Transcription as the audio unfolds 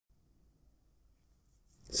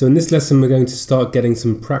So in this lesson, we're going to start getting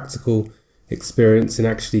some practical experience in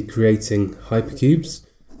actually creating hypercubes.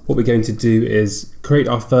 What we're going to do is create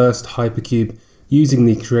our first hypercube using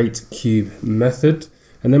the create_cube method,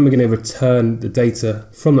 and then we're going to return the data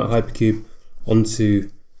from that hypercube onto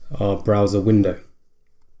our browser window.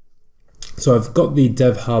 So I've got the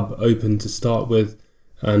Dev Hub open to start with,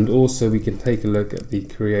 and also we can take a look at the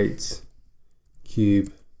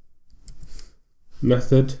create_cube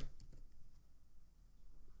method.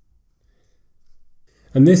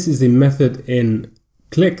 And this is the method in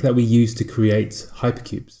Qlik that we use to create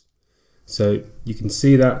hypercubes. So you can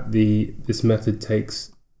see that this method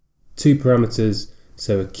takes two parameters,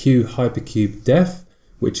 so a QHyperCubeDef,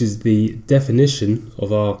 which is the definition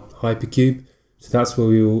of our hypercube. So that's where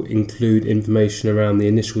we will include information around the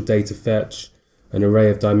initial data fetch, an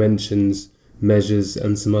array of dimensions, measures,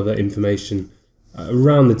 and some other information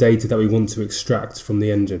around the data that we want to extract from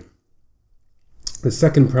the engine. The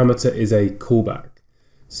second parameter is a callback.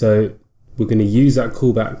 So we're going to use that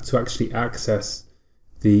callback to actually access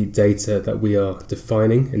the data that we are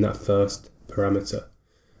defining in that first parameter.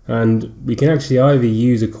 And we can actually either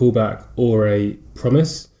use a callback or a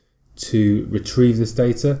promise to retrieve this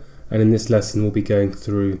data. And in this lesson, we'll be going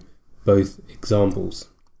through both examples.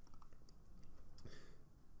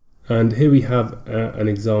 And here we have an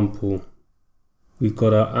example. We've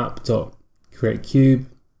got our app.createCube.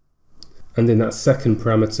 And in that second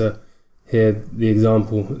parameter, here, the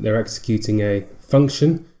example, they're executing a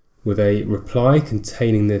function with a reply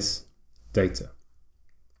containing this data.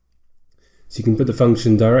 So you can put the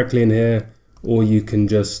function directly in here, or you can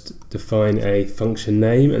just define a function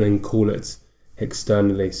name and then call it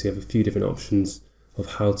externally. So you have a few different options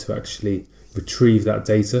of how to actually retrieve that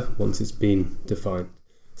data once it's been defined.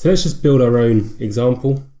 So let's just build our own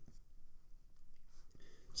example.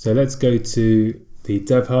 So let's go to the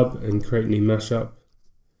Dev Hub and create a new mashup.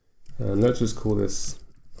 And let's just call this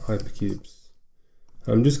HyperCubes.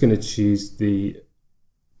 I'm just going to choose the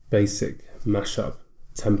basic mashup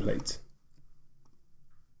template.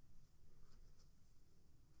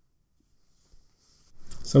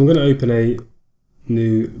 So I'm going to open a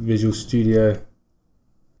new Visual Studio,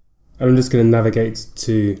 and I'm just going to navigate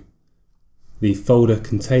to the folder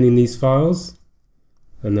containing these files,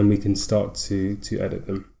 and then we can start to edit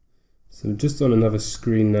them. So I'm just on another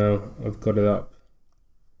screen now. I've got it up.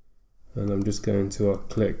 And I'm just going to our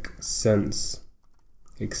Qlik Sense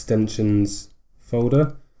extensions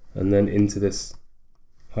folder and then into this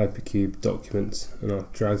HyperCube document, and I'll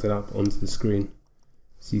drag that up onto the screen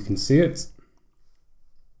so you can see it.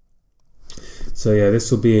 So yeah,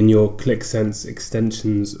 this will be in your Qlik Sense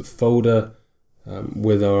extensions folder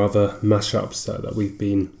with our other mashups that we've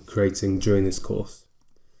been creating during this course.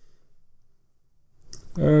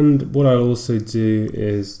 And what I'll also do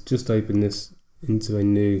is just open this into a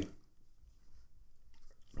new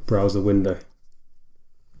browser window,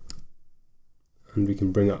 and we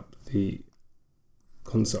can bring up the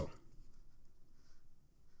console.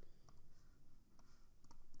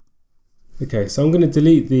 Okay, so I'm going to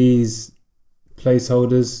delete these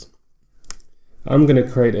placeholders. I'm going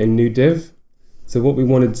to create a new div. So what we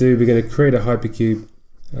want to do, we're going to create a hypercube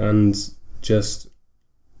and just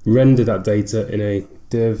render that data in a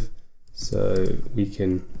div. So we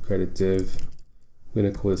can create a div. We're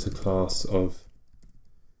going to call this a class of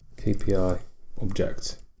KPI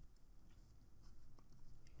object.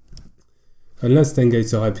 And let's then go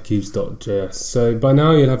to hypercubes.js. So by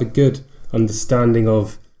now you'll have a good understanding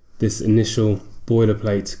of this initial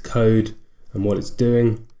boilerplate code and what it's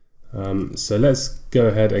doing. So let's go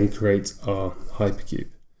ahead and create our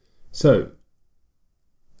hypercube. So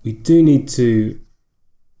we do need to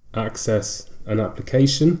access an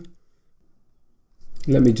application.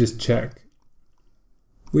 Let me just check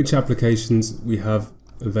which applications we have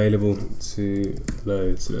available to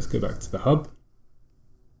load. So let's go back to the hub.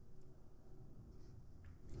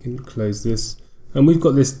 You can close this, and we've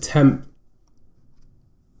got this TEMP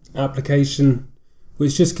application,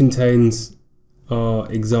 which just contains our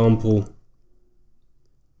example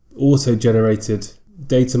auto-generated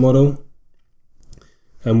data model,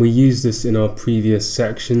 and we used this in our previous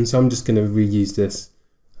section, so I'm just going to reuse this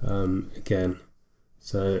again.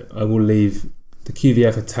 So I will leave the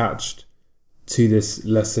QVF attached to this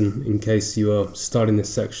lesson in case you are starting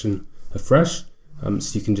this section afresh,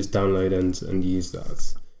 so you can just download and use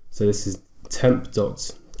that. So this is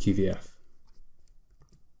TEMP.qvf.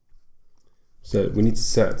 So we need to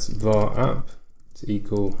set var app to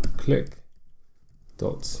equal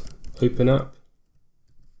Qlik.openApp,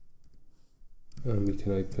 and we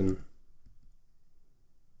can open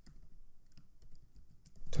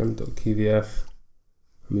TEMP.qvf,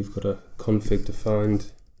 and we've got a config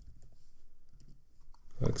defined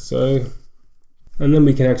so. And then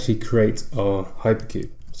we can actually create our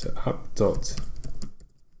HyperCube. So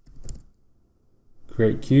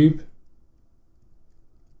app.createCube.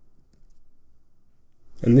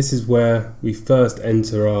 And this is where we first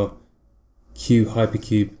enter our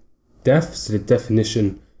QHyperCube def, so the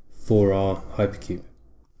definition for our HyperCube.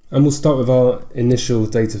 And we'll start with our initial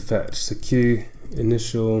data fetch. So Q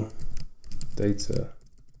initial data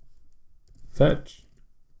fetch.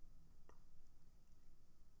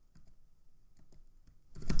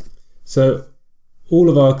 So all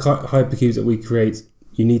of our HyperCubes that we create,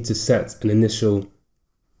 you need to set an initial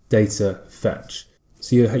data fetch.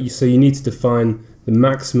 So you need to define the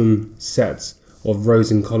maximum set of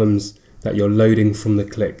rows and columns that you're loading from the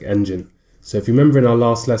Qlik engine. So if you remember in our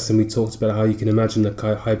last lesson, we talked about how you can imagine a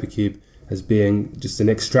HyperCube as being just an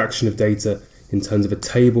extraction of data in terms of a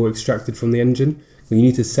table extracted from the engine. Well, you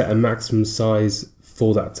need to set a maximum size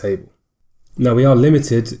for that table. Now we are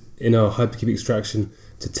limited in our HyperCube extraction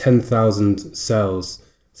to 10,000 cells.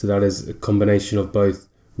 So that is a combination of both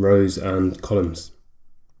rows and columns.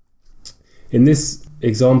 In this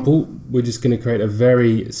example, we're just going to create a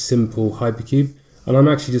very simple HyperCube, and I'm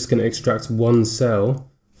actually just going to extract one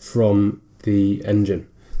cell from the engine.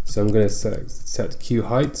 So I'm going to set Q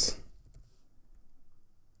height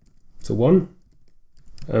to 1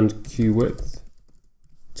 and Q width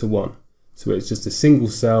to 1. So it's just a single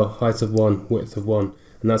cell, height of 1, width of 1,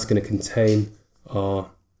 and that's going to contain our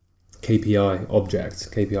KPI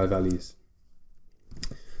object, KPI values.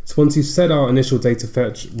 So once you've set our initial data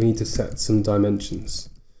fetch, we need to set some dimensions.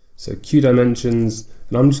 So Q dimensions,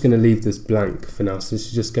 and I'm just going to leave this blank for now. So this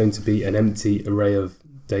is just going to be an empty array of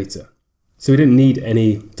data. So we didn't need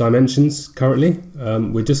any dimensions currently.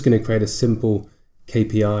 We're just going to create a simple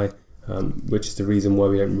KPI, which is the reason why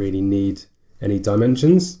we don't really need any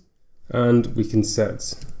dimensions. And we can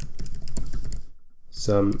set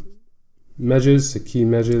some measures, so Q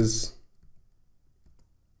measures.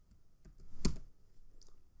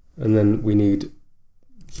 And then we need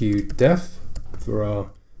Q def for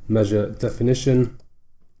our measure definition.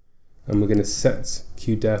 And we're going to set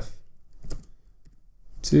Q def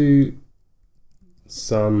to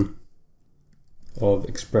sum of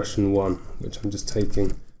expression 1, which I'm just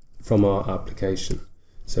taking from our application.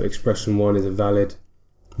 So expression 1 is a valid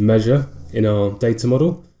measure in our data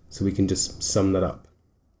model, so we can just sum that up.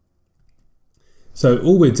 So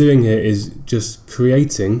all we're doing here is just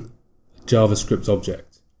creating a JavaScript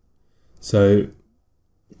object. So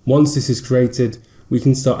once this is created, we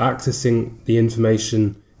can start accessing the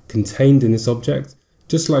information contained in this object,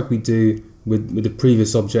 just like we do with the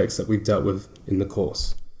previous objects that we've dealt with in the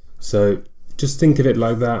course. So just think of it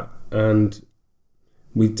like that, and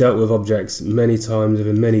we've dealt with objects many times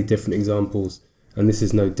in many different examples, and this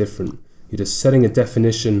is no different. You're just setting a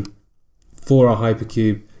definition for our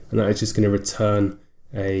HyperCube, and that is just going to return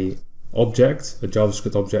a object, a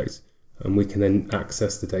JavaScript object, and we can then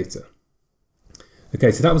access the data.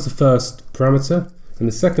 Okay, so that was the first parameter, and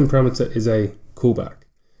the second parameter is a callback.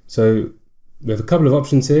 So we have a couple of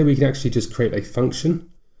options here. We can actually just create a function,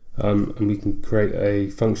 and we can create a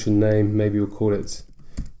function name. Maybe we'll call it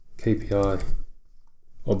KPI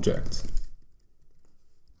object.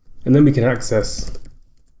 And then we can access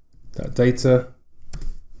that data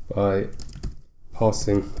by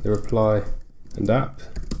passing the reply and app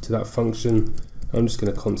to that function. I'm just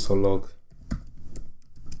going to console log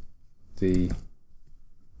the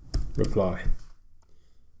reply.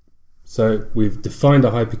 So we've defined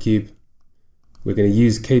our HyperCube. We're going to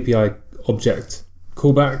use KPI object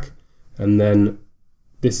callback, and then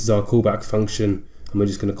this is our callback function, and we're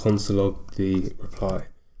just going to console log the reply.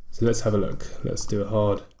 So let's have a look. Let's do a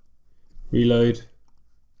hard reload.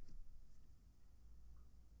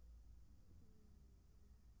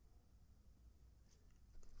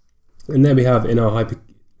 And there we have in our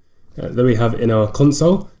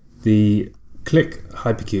console the Qlik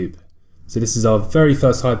HyperCube. So this is our very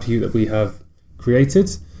first HyperCube that we have created.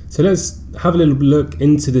 So let's have a little look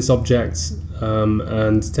into this object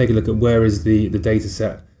and take a look at where is the data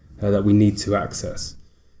set that we need to access.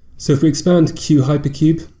 So if we expand Q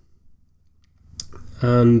HyperCube,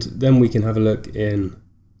 and then we can have a look in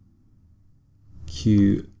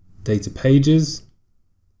Q data pages,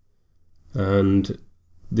 and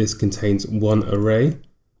this contains one array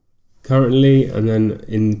currently, and then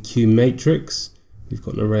in Q matrix we've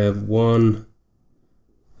got an array of 1,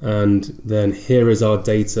 and then here is our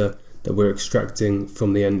data that we're extracting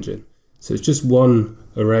from the engine. So it's just one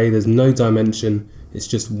array, there's no dimension, it's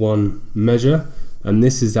just one measure, and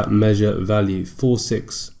this is that measure value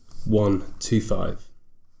 46125.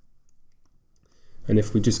 And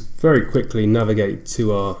if we just very quickly navigate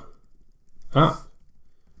to our app,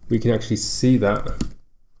 we can actually see that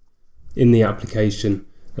in the application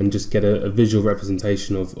and just get a visual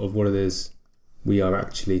representation of what it is we are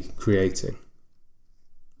actually creating.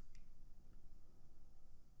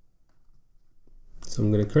 So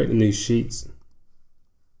I'm going to create a new sheet.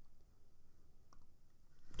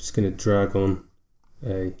 Just going to drag on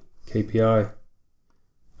a KPI,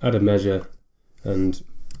 add a measure, and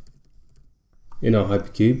in our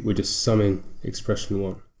HyperCube we're just summing expression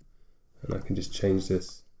 1. And I can just change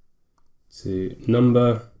this to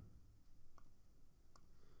number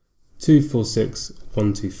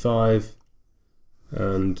 246125,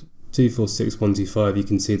 and 246125, you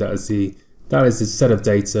can see that is the set of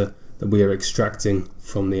data that we are extracting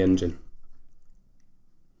from the engine.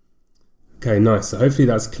 Okay, nice. So hopefully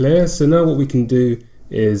that's clear. So now what we can do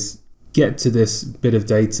is get to this bit of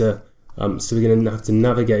data. So we're going to have to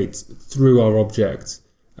navigate through our object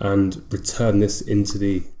and return this into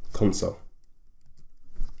the console.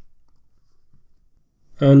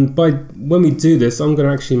 And when we do this, I'm going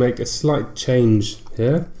to actually make a slight change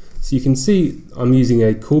here. So you can see I'm using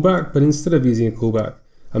a callback, but instead of using a callback,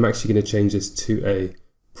 I'm actually going to change this to a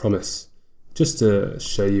promise, just to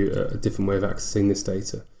show you a different way of accessing this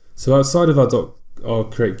data. So outside of our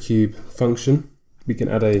createCube function, we can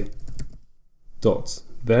add a dot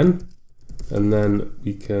then, and then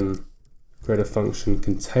we can create a function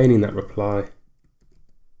containing that reply.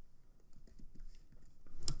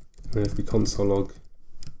 And if we console log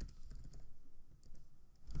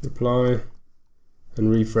reply and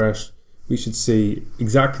refresh, we should see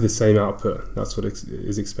exactly the same output. That's what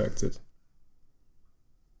is expected.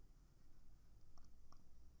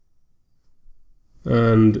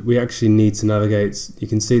 And we actually need to navigate. You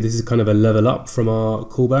can see this is kind of a level up from our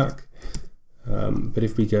callback. But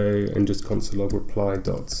if we go and just console log reply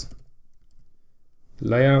dot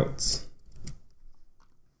layout,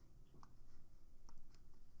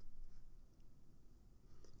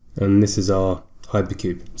 and this is our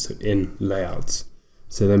HyperCube, so in layout.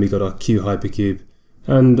 So then we got our Q HyperCube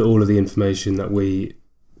and all of the information that we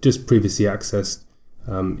just previously accessed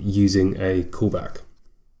using a callback.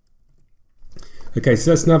 Okay,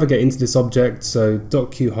 so let's navigate into this object. So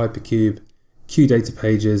 .q HyperCube, Q data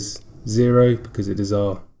pages 0 because it is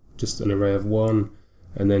just an array of 1,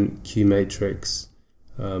 and then Q matrix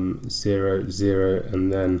 0, 0,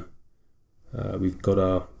 and then we've got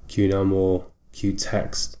our Q num or Q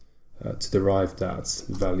text to derive that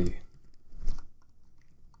value.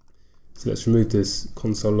 So let's remove this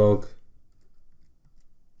console log,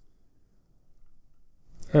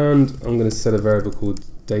 and I'm going to set a variable called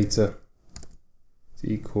data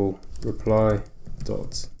to equal reply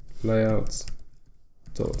dot layout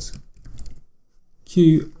dot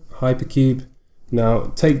Q HyperCube.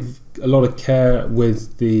 Now take a lot of care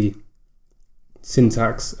with the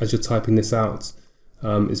syntax as you're typing this out.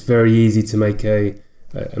 It's very easy to make a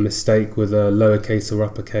mistake with a lowercase or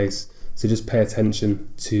uppercase, so just pay attention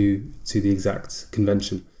to the exact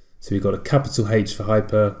convention. So we've got a capital H for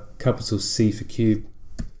hyper, capital C for cube,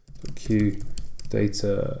 Q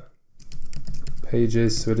data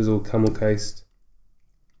pages, so it is all camel cased.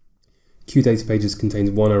 Q data pages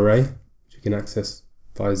contains one array, which you can access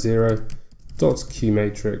via 0, dot Q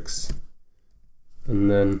matrix,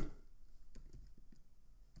 and then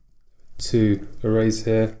 2 arrays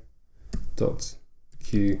here, dot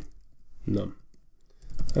Q num.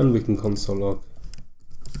 And we can console log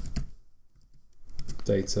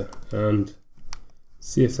data and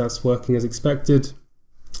see if that's working as expected.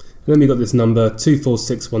 And then we got this number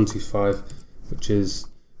 246125, which is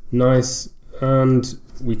nice, and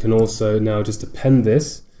we can also now just append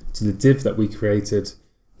this to the div that we created.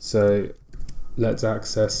 So let's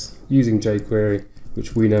access using jQuery,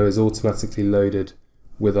 which we know is automatically loaded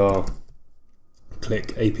with our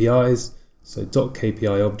Qlik APIs. So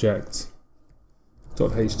 .kpi object,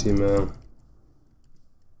 .html,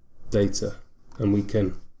 data, and we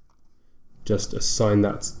can just assign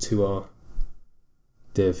that to our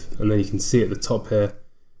div. And then you can see at the top here,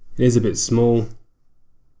 it is a bit small.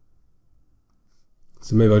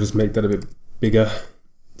 So maybe I'll just make that a bit bigger.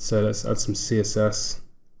 So let's add some CSS.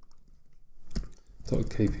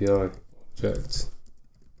 .kpi object.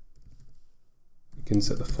 We can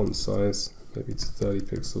set the font size maybe to 30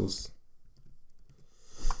 pixels.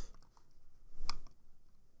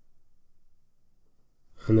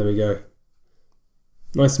 And there we go.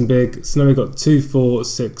 Nice and big. So now we've got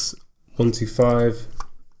 246125.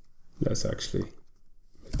 Let's actually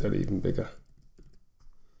make that even bigger,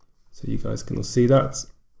 so you guys can all see that.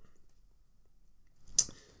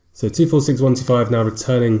 So 246125 now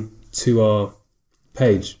returning to our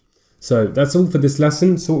page. So that's all for this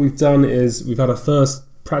lesson. So what we've done is we've had our first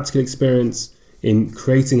practical experience in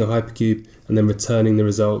creating a hypercube and then returning the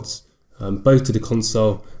results both to the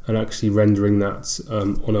console and actually rendering that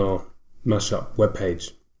on our mashup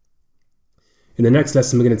webpage. In the next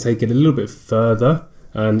lesson, we're going to take it a little bit further,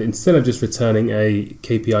 and instead of just returning a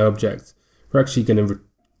KPI object, we're actually going to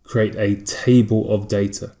create a table of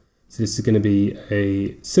data. So this is going to be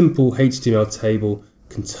a simple HTML table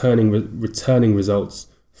returning results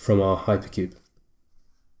from our hypercube.